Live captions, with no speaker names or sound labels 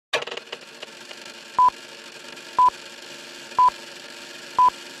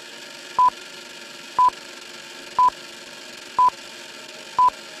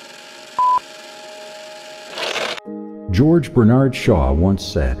George Bernard Shaw once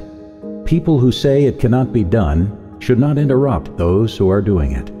said, "People who say it cannot be done should not interrupt those who are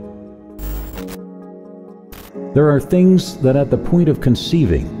doing it." There are things that at the point of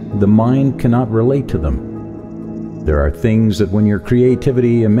conceiving, the mind cannot relate to them. There are things that when your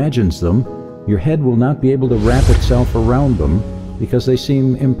creativity imagines them, your head will not be able to wrap itself around them because they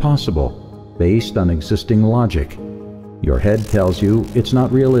seem impossible, based on existing logic. Your head tells you it's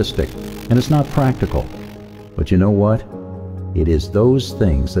not realistic and it's not practical. But you know what? It is those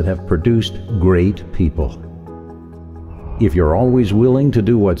things that have produced great people. If you're always willing to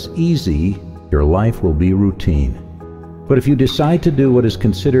do what's easy, your life will be routine. But if you decide to do what is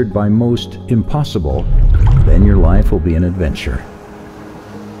considered by most impossible, then your life will be an adventure.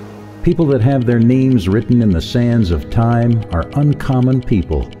 People that have their names written in the sands of time are uncommon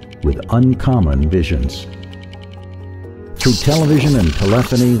people with uncommon visions. Through television and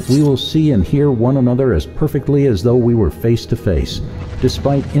telephony, we will see and hear one another as perfectly as though we were face to face,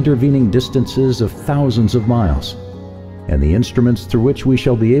 despite intervening distances of thousands of miles. And the instruments through which we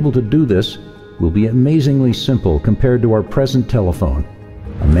shall be able to do this will be amazingly simple compared to our present telephone.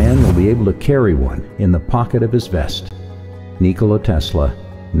 A man will be able to carry one in the pocket of his vest. Nikola Tesla,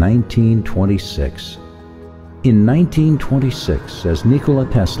 1926. In 1926, as Nikola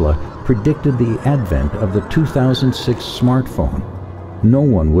Tesla predicted the advent of the 2006 smartphone, no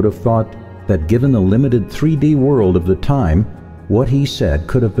one would have thought that given the limited 3D world of the time, what he said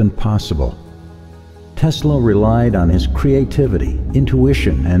could have been possible. Tesla relied on his creativity,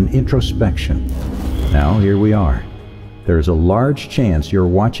 intuition, and introspection. Now here we are. There is a large chance you're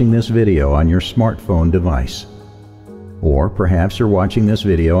watching this video on your smartphone device. Or perhaps you're watching this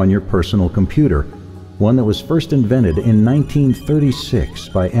video on your personal computer, one that was first invented in 1936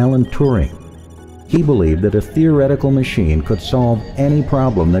 by Alan Turing. He believed that a theoretical machine could solve any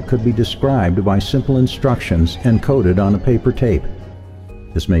problem that could be described by simple instructions encoded on a paper tape.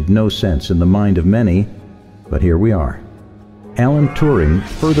 This made no sense in the mind of many, but here we are. Alan Turing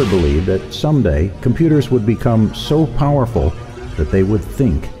further believed that someday computers would become so powerful that they would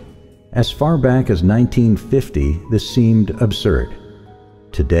think. As far back as 1950, this seemed absurd.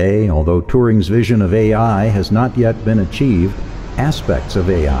 Today, although Turing's vision of AI has not yet been achieved, aspects of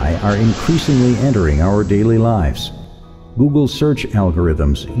AI are increasingly entering our daily lives. Google search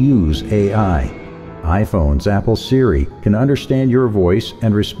algorithms use AI. iPhone's Apple Siri can understand your voice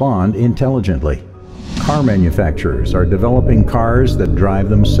and respond intelligently. Car manufacturers are developing cars that drive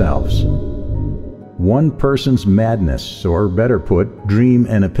themselves. One person's madness, or better put, dream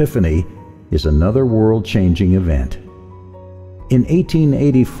and epiphany, is another world-changing event. In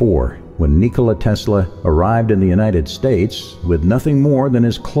 1884, when Nikola Tesla arrived in the United States with nothing more than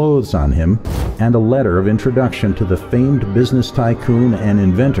his clothes on him and a letter of introduction to the famed business tycoon and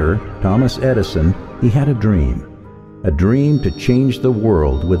inventor Thomas Edison, he had a dream to change the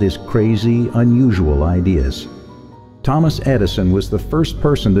world with his crazy, unusual ideas. Thomas Edison was the first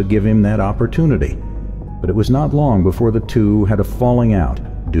person to give him that opportunity, but it was not long before the two had a falling out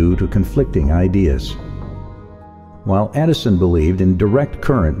due to conflicting ideas. While Edison believed in direct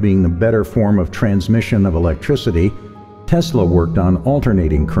current being the better form of transmission of electricity, Tesla worked on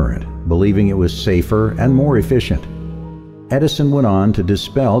alternating current, believing it was safer and more efficient. Edison went on to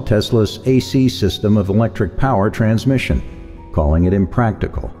dispel Tesla's AC system of electric power transmission, calling it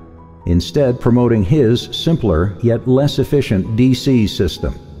impractical, instead promoting his simpler yet less efficient DC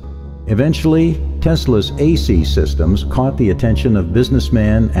system. Eventually, Tesla's AC systems caught the attention of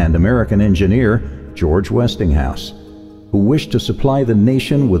businessman and American engineer George Westinghouse, who wished to supply the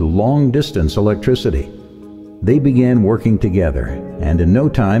nation with long-distance electricity. They began working together, and in no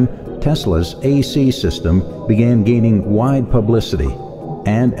time, Tesla's AC system began gaining wide publicity.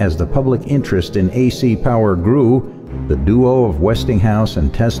 And as the public interest in AC power grew, the duo of Westinghouse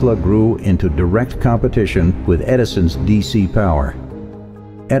and Tesla grew into direct competition with Edison's DC power.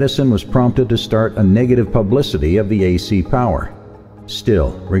 Edison was prompted to start a negative publicity of the AC power.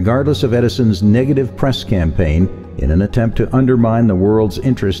 Still, regardless of Edison's negative press campaign, in an attempt to undermine the world's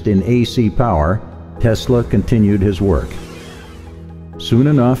interest in AC power, Tesla continued his work. Soon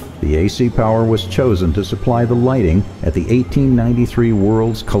enough, the AC power was chosen to supply the lighting at the 1893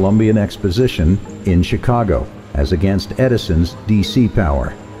 World's Columbian Exposition in Chicago, as against Edison's DC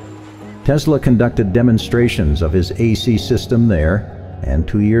power. Tesla conducted demonstrations of his AC system there, and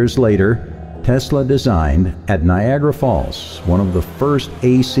 2 years later, Tesla designed, at Niagara Falls, one of the first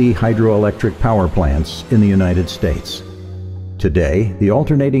AC hydroelectric power plants in the United States. Today, the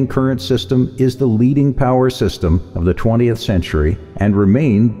alternating current system is the leading power system of the 20th century and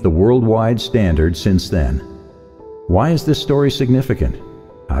remained the worldwide standard since then. Why is this story significant?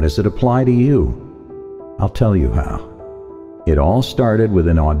 How does it apply to you? I'll tell you how. It all started with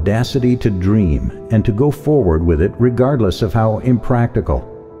an audacity to dream and to go forward with it regardless of how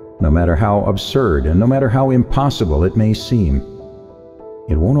impractical, no matter how absurd and no matter how impossible it may seem.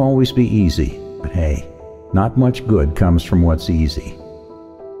 It won't always be easy, but hey, not much good comes from what's easy.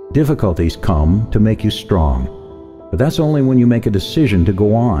 Difficulties come to make you strong, but that's only when you make a decision to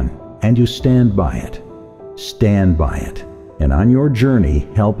go on and you stand by it. Stand by it, and on your journey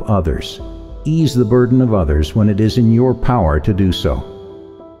help others. Ease the burden of others when it is in your power to do so.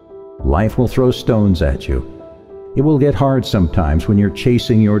 Life will throw stones at you. It will get hard sometimes when you're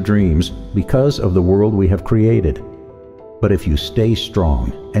chasing your dreams because of the world we have created. But if you stay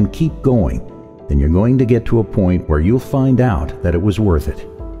strong and keep going, then you're going to get to a point where you'll find out that it was worth it.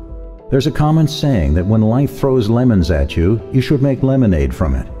 There's a common saying that when life throws lemons at you, you should make lemonade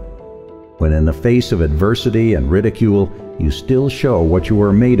from it. When in the face of adversity and ridicule, you still show what you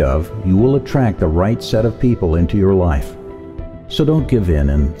are made of, you will attract the right set of people into your life. So don't give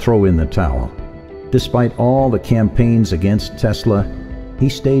in and throw in the towel. Despite all the campaigns against Tesla, he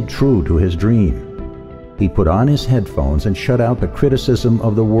stayed true to his dream. He put on his headphones and shut out the criticism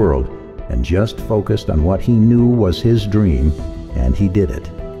of the world and just focused on what he knew was his dream, and he did it.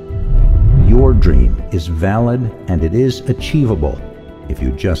 Your dream is valid and it is achievable if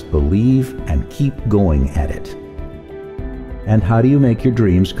you just believe and keep going at it. And how do you make your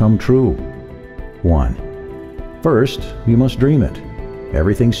dreams come true? 1. First, you must dream it.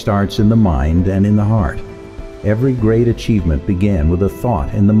 Everything starts in the mind and in the heart. Every great achievement began with a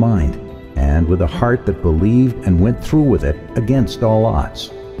thought in the mind and with a heart that believed and went through with it against all odds.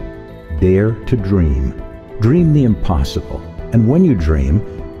 Dare to dream. Dream the impossible. And when you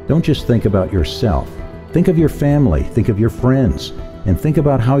dream, don't just think about yourself. Think of your family, think of your friends, and think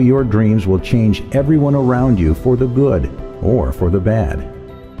about how your dreams will change everyone around you for the good or for the bad.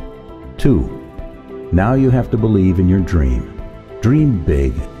 2. Now you have to believe in your dream. Dream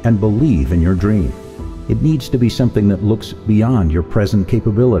big and believe in your dream. It needs to be something that looks beyond your present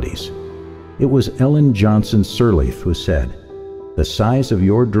capabilities. It was Ellen Johnson Sirleaf who said, "The size of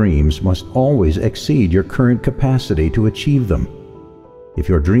your dreams must always exceed your current capacity to achieve them. If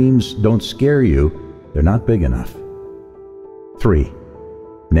your dreams don't scare you, they're not big enough." 3.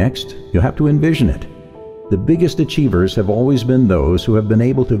 Next, you have to envision it. The biggest achievers have always been those who have been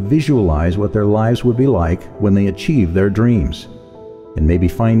able to visualize what their lives would be like when they achieve their dreams. And maybe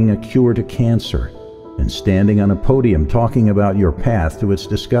finding a cure to cancer and standing on a podium talking about your path to its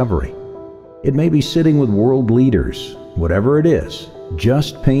discovery. It may be sitting with world leaders. Whatever it is,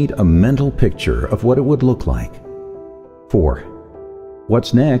 just paint a mental picture of what it would look like. 4.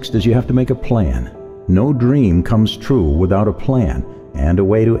 What's next is you have to make a plan. No dream comes true without a plan and a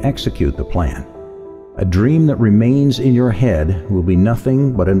way to execute the plan. A dream that remains in your head will be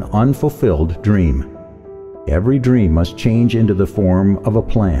nothing but an unfulfilled dream. Every dream must change into the form of a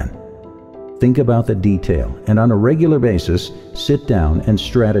plan. Think about the detail and on a regular basis, sit down and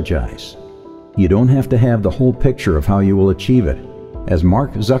strategize. You don't have to have the whole picture of how you will achieve it. As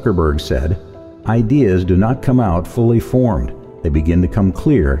Mark Zuckerberg said, ideas do not come out fully formed. They begin to come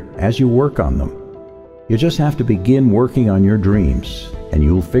clear as you work on them. You just have to begin working on your dreams, and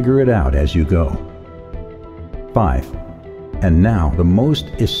you'll figure it out as you go. 5. And now, the most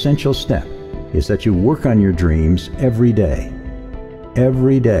essential step is that you work on your dreams every day.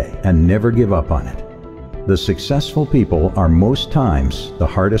 Every day, and never give up on it. The successful people are most times the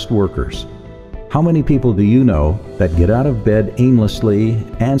hardest workers. How many people do you know that get out of bed aimlessly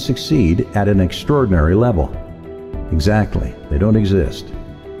and succeed at an extraordinary level? Exactly, they don't exist.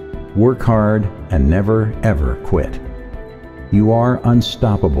 Work hard and never ever quit. You are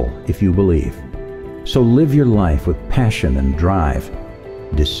unstoppable if you believe. So live your life with passion and drive.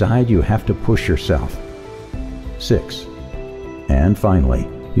 Decide you have to push yourself. 6. And finally,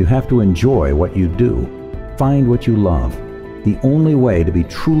 you have to enjoy what you do. Find what you love. The only way to be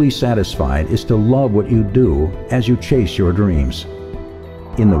truly satisfied is to love what you do as you chase your dreams.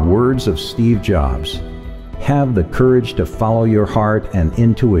 In the words of Steve Jobs, have the courage to follow your heart and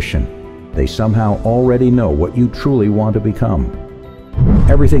intuition. They somehow already know what you truly want to become.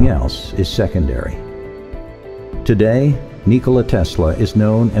 Everything else is secondary. Today, Nikola Tesla is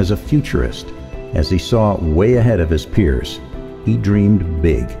known as a futurist, as he saw way ahead of his peers. He dreamed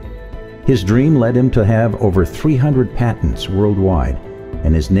big. His dream led him to have over 300 patents worldwide,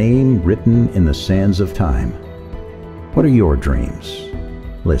 and his name written in the sands of time. What are your dreams?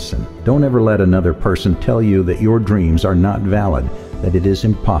 Listen, don't ever let another person tell you that your dreams are not valid, that it is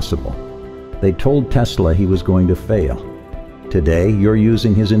impossible. They told Tesla he was going to fail. Today, you're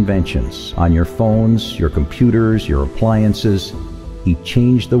using his inventions on your phones, your computers, your appliances. He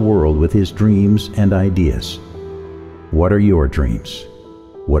changed the world with his dreams and ideas. What are your dreams?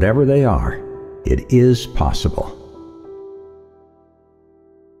 Whatever they are, it is possible.